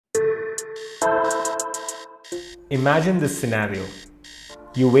Imagine this scenario.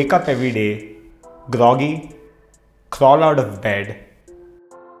 You wake up every day, groggy, crawl out of bed,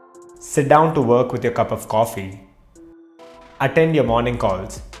 sit down to work with your cup of coffee, attend your morning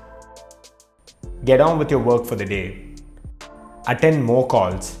calls, get on with your work for the day, attend more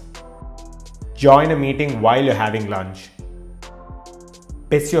calls, join a meeting while you're having lunch,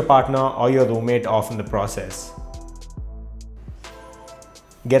 piss your partner or your roommate off in the process,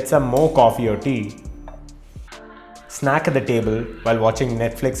 get some more coffee or tea, snack at the table while watching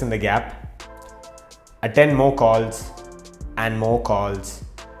Netflix in the gap, attend more calls and more calls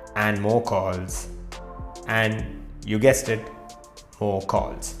and more calls, and you guessed it, more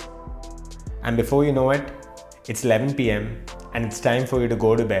calls. And before you know it, it's 11 p.m. and it's time for you to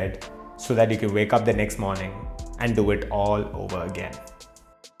go to bed so that you can wake up the next morning and do it all over again.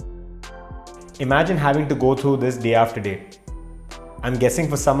 Imagine having to go through this day after day. I'm guessing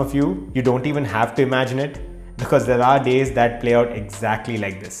for some of you, you don't even have to imagine it because there are days that play out exactly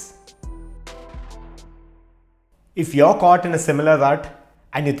like this. If you're caught in a similar rut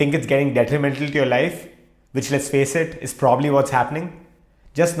and you think it's getting detrimental to your life, which, let's face it, is probably what's happening,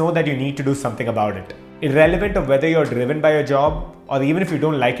 just know that you need to do something about it. Irrelevant of whether you're driven by your job or even if you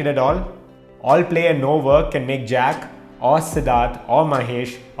don't like it at all play and no work can make Jack or Siddharth or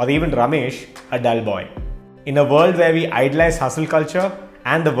Mahesh or even Ramesh a dull boy. In a world where we idolize hustle culture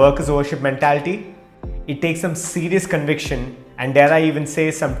and the workers worship mentality, it takes some serious conviction and, dare I even say,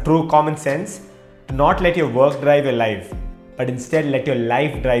 some true common sense to not let your work drive your life, but instead let your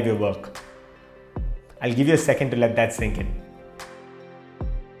life drive your work. I'll give you a second to let that sink in.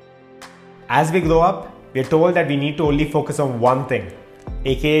 As we grow up, we are told that we need to only focus on one thing,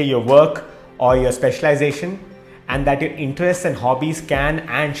 aka your work or your specialization, and that your interests and hobbies can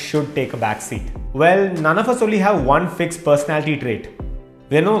and should take a backseat. Well, none of us only have one fixed personality trait.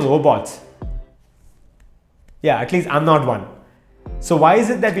 We're no robots. Yeah, at least I'm not one. So why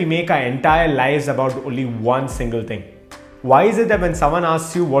is it that we make our entire lives about only one single thing? Why is it that when someone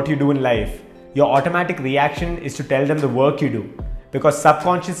asks you what you do in life, your automatic reaction is to tell them the work you do? Because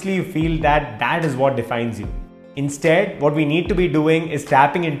subconsciously you feel that that is what defines you. Instead, what we need to be doing is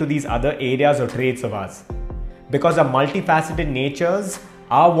tapping into these other areas or traits of ours. Because our multifaceted natures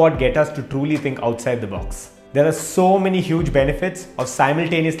are what get us to truly think outside the box. There are so many huge benefits of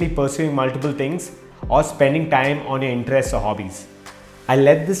simultaneously pursuing multiple things or spending time on your interests or hobbies. I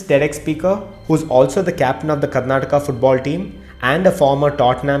let this TEDx speaker, who's also the captain of the Karnataka football team and a former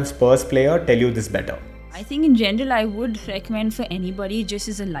Tottenham Spurs player, tell you this better. I think in general, I would recommend for anybody, just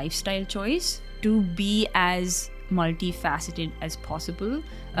as a lifestyle choice, to be as multifaceted as possible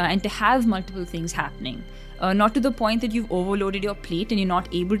and to have multiple things happening. Not to the point that you've overloaded your plate and you're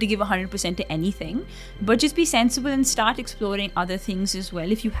not able to give 100% to anything, but just be sensible and start exploring other things as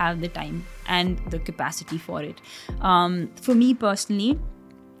well if you have the time and the capacity for it. For me personally,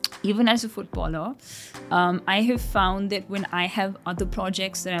 even as a footballer, I have found that when I have other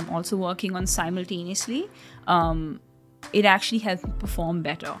projects that I'm also working on simultaneously, it actually helps me perform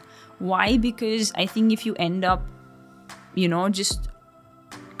better. Why? Because I think if you end up, just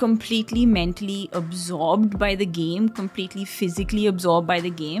completely mentally absorbed by the game, completely physically absorbed by the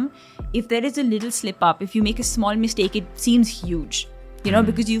game, if there is a little slip up, if you make a small mistake, it seems huge.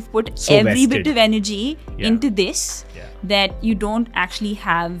 Because you've put so every bit of energy into this, that you don't actually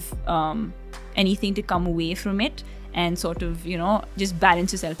have anything to come away from it and sort of, just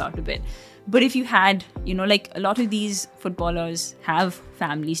balance yourself out a bit. But if you had, like a lot of these footballers have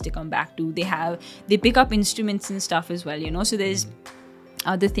families to come back to, they pick up instruments and stuff as well, so there's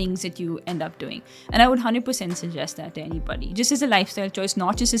other things that you end up doing. And I would 100% suggest that to anybody, just as a lifestyle choice,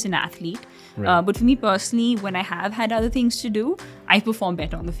 not just as an athlete. Right. But for me personally, when I have had other things to do, I perform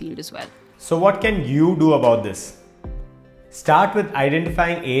better on the field as well. So what can you do about this? Start with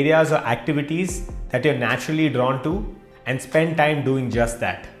identifying areas or activities that you're naturally drawn to and spend time doing just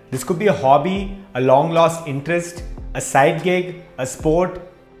that. This could be a hobby, a long lost interest, a side gig, a sport,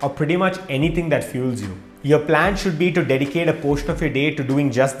 or pretty much anything that fuels you. Your plan should be to dedicate a portion of your day to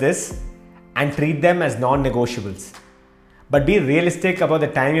doing just this and treat them as non-negotiables. But be realistic about the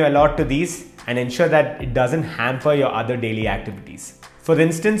time you allot to these and ensure that it doesn't hamper your other daily activities. For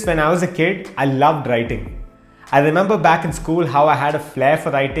instance, when I was a kid, I loved writing. I remember back in school how I had a flair for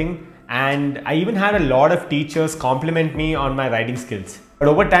writing, and I even had a lot of teachers compliment me on my writing skills. But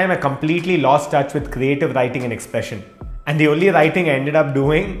over time, I completely lost touch with creative writing and expression. And the only writing I ended up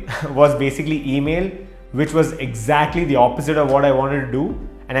doing was basically email, which was exactly the opposite of what I wanted to do.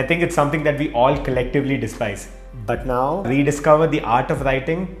 And I think it's something that we all collectively despise. But now, rediscover the art of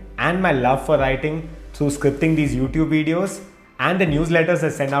writing and my love for writing through scripting these YouTube videos and the newsletters I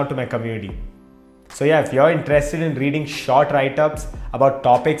send out to my community. So yeah, if you're interested in reading short write-ups about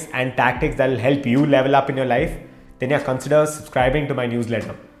topics and tactics that will help you level up in your life, then yeah, consider subscribing to my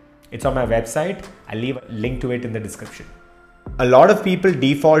newsletter. It's on my website. I'll leave a link to it in the description. A lot of people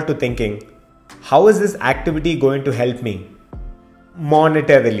default to thinking, how is this activity going to help me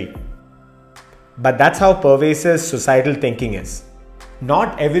monetarily? But that's how pervasive societal thinking is.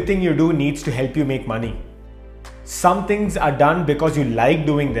 Not everything you do needs to help you make money. Some things are done because you like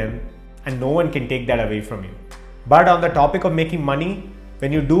doing them, and no one can take that away from you. But on the topic of making money,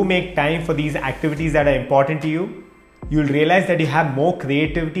 when you do make time for these activities that are important to you, you'll realize that you have more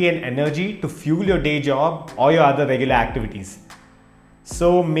creativity and energy to fuel your day job or your other regular activities.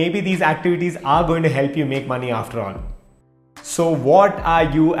 So maybe these activities are going to help you make money after all. So what are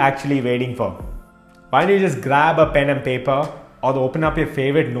you actually waiting for? Why don't you just grab a pen and paper or open up your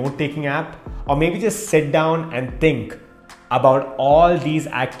favorite note-taking app, or maybe just sit down and think about all these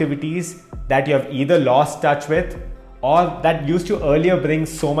activities that you have either lost touch with or that used to earlier bring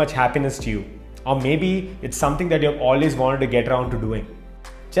so much happiness to you. Or maybe it's something that you've always wanted to get around to doing.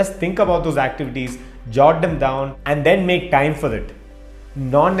 Just think about those activities, jot them down, and then make time for it.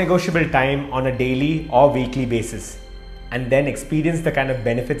 Non-negotiable time on a daily or weekly basis, and then experience the kind of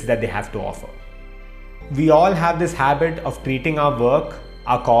benefits that they have to offer. We all have this habit of treating our work,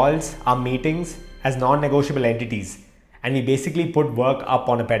 our calls, our meetings as non-negotiable entities, and we basically put work up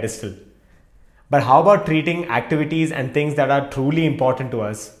on a pedestal. But how about treating activities and things that are truly important to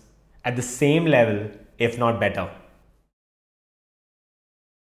us at the same level, if not better?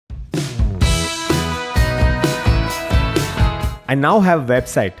 I now have a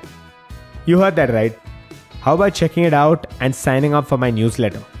website. You heard that right. How about checking it out and signing up for my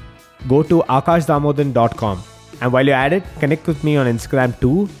newsletter? Go to akashdamodaran.com, and while you're at it, connect with me on Instagram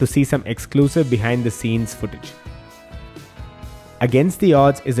too to see some exclusive behind the scenes footage. Against the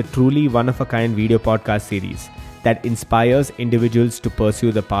Odds is a truly one-of-a-kind video podcast series that inspires individuals to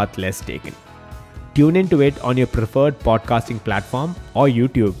pursue the path less taken. Tune into it on your preferred podcasting platform or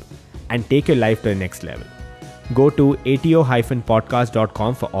YouTube and take your life to the next level. Go to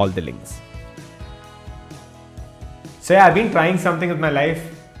ato-podcast.com for all the links. So yeah, I've been trying something with my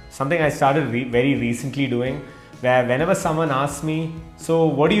life, something I started very recently doing, where whenever someone asks me, so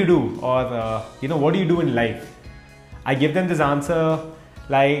what do you do? Or, what do you do in life? I give them this answer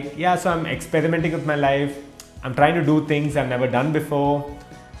like, yeah, so I'm experimenting with my life. I'm trying to do things I've never done before.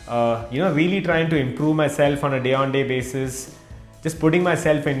 Really trying to improve myself on a day-on-day basis. Just putting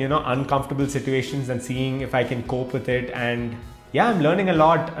myself in, uncomfortable situations and seeing if I can cope with it. And yeah, I'm learning a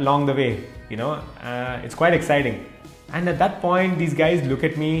lot along the way. It's quite exciting. And at that point, these guys look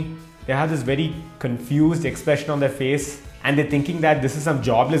at me. They have this very confused expression on their face, and they're thinking that this is some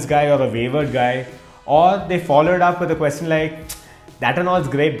jobless guy or a wayward guy. Or they followed up with a question like, that and all is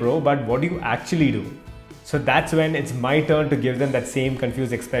great, bro, but what do you actually do? So that's when it's my turn to give them that same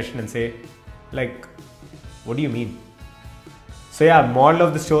confused expression and say, like, what do you mean? So yeah, moral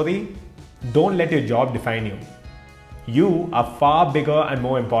of the story, don't let your job define you. You are far bigger and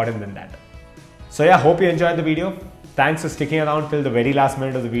more important than that. So yeah, hope you enjoyed the video. Thanks for sticking around till the very last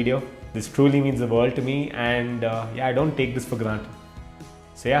minute of the video. This truly means the world to me, and I don't take this for granted.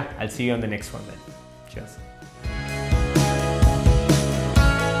 So yeah, I'll see you on the next one then. Cheers.